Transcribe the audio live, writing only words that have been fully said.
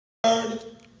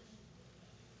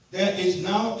there is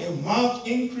now a marked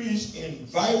increase in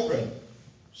vibrant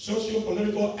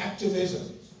socio-political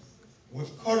activism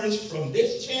with courage from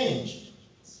this change.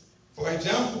 For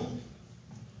example,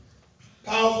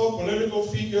 powerful political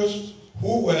figures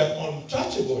who were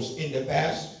untouchables in the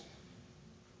past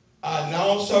are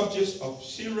now subjects of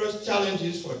serious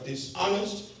challenges for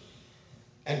dishonest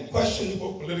and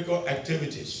questionable political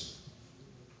activities.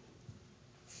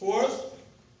 Fourth,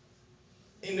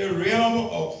 in the realm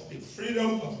of the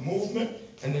freedom of movement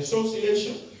and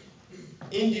association,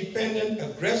 independent,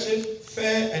 aggressive,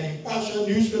 fair, and impartial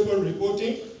newspaper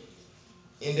reporting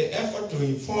in the effort to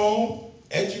inform,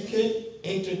 educate,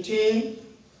 entertain,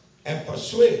 and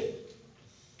persuade,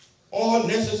 all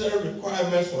necessary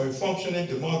requirements for a functioning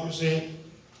democracy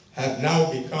have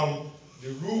now become the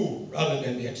rule rather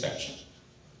than the exception.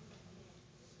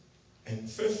 And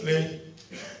fifthly,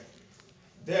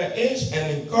 there is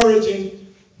an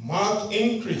encouraging marked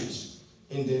increase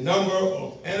in the number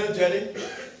of energetic,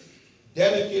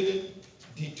 dedicated,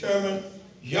 determined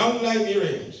young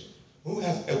Liberians who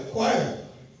have acquired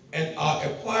and are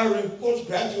acquiring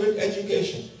postgraduate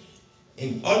education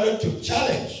in order to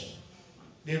challenge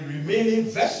the remaining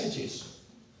vestiges.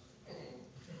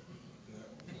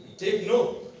 Take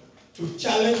note, to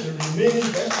challenge the remaining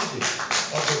vestiges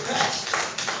of the past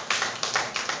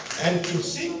and to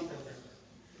seek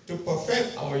to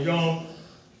perfect our young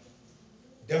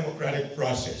democratic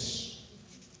process.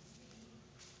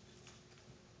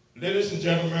 Ladies and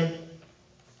gentlemen,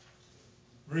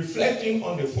 reflecting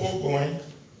on the foregoing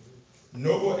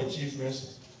noble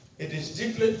achievements, it is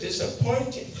deeply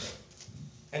disappointing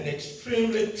and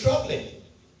extremely troubling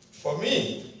for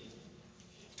me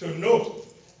to note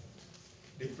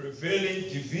the prevailing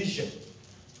division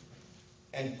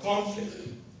and conflict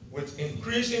with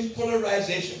increasing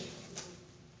polarization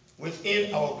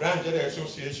within our Grand General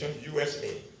Association,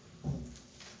 USA,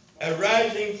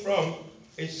 arising from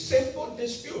a simple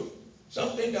dispute,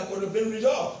 something that could have been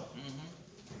resolved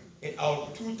in our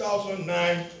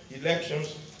 2009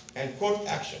 elections and court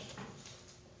action.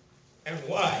 And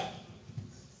why?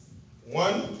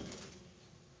 One,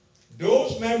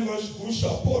 those members who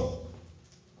support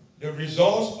the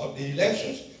results of the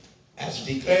elections as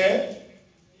declared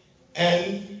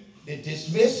and the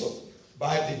dismissal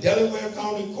by the Delaware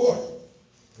County Court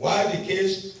while the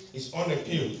case is on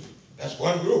appeal. That's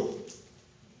one group.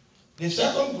 The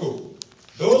second group,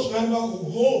 those members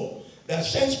who hold that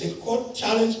since the court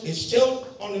challenge is still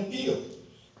on appeal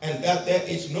and that there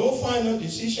is no final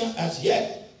decision as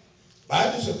yet by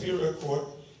the Superior Court,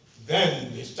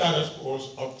 then the status quo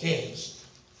obtains.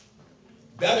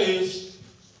 That is,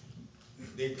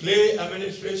 the Clay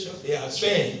administration, they are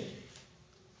saying,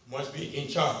 must be in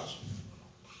charge.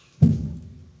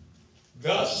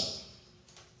 Thus,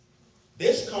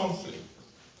 this conflict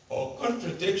or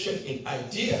contradiction in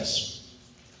ideas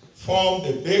form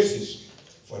the basis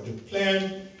for the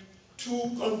planned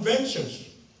two conventions.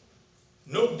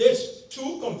 Note this,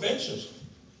 two conventions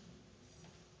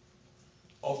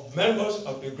of members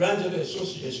of the Grand General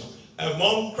Association.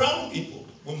 Among Crown people,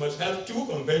 we must have two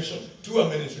conventions, two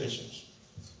administrations.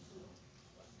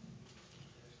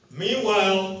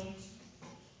 Meanwhile,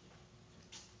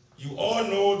 you all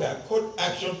know that court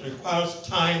action requires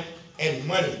time and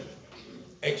money,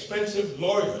 expensive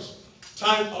lawyers,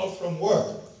 time off from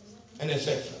work, and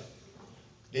etc.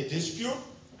 The dispute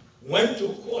went to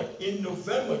court in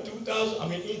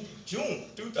in June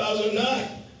 2009.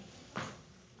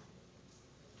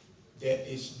 There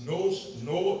is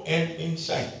no end in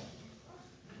sight.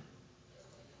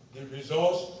 The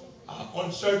results are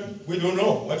uncertain. We don't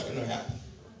know what's going to happen.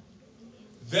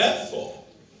 Therefore,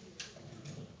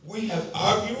 we have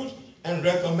argued and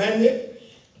recommended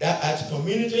that as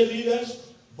community leaders,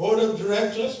 board of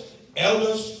directors,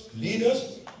 elders,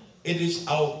 leaders, it is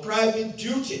our private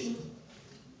duty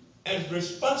and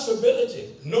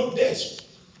responsibility, note this,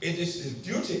 it is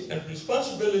the duty and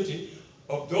responsibility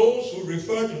of those who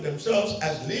refer to themselves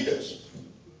as leaders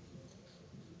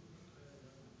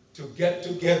to get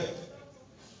together,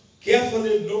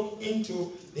 carefully look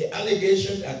into the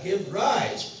allegations that gave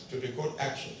rise to the court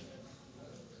action,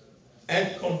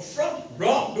 and confront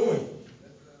wrongdoing.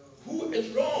 Who is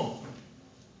wrong?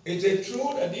 Is it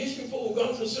true that these people who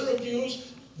come from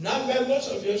Syracuse, not members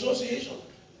of the association,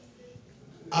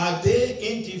 are they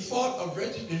in default of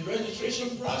the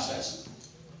registration process?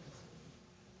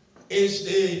 Is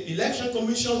the election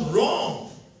commission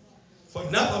wrong for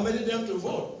not permitting them to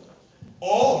vote?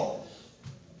 Or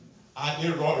are they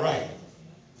wrong, right?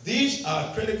 These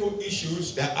are critical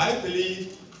issues that I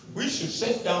believe we should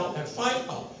sit down and find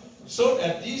out so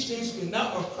that these things will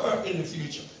not occur in the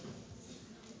future.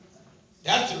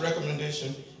 That's the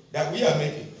recommendation that we are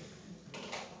making.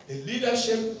 The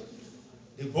leadership,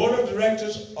 the board of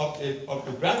directors of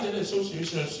the Granted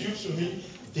Association of Suits to Me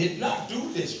did not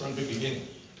do this from the beginning.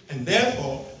 And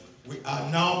therefore, we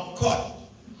are now caught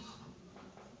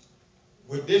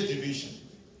with this division.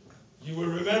 You will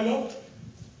remember,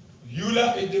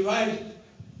 EULA is divided.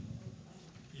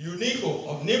 UNICO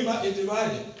of NIMBA is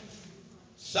divided.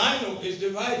 SINO is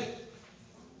divided.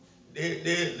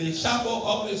 The SAPO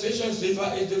organization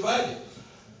ZIFA is divided.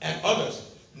 And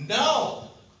others. Now,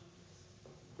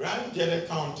 Grand Jede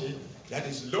County, that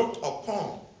is looked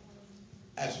upon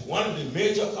as one of the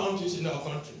major counties in our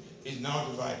country, is now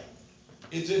divided.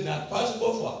 Is it not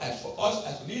possible for us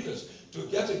as leaders to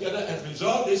get together and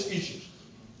resolve these issues?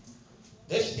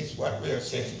 This is what we are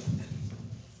saying.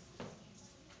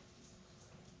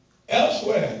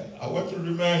 Elsewhere, I want to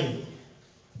remind you,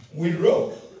 we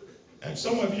wrote, and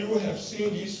some of you have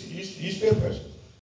seen these papers,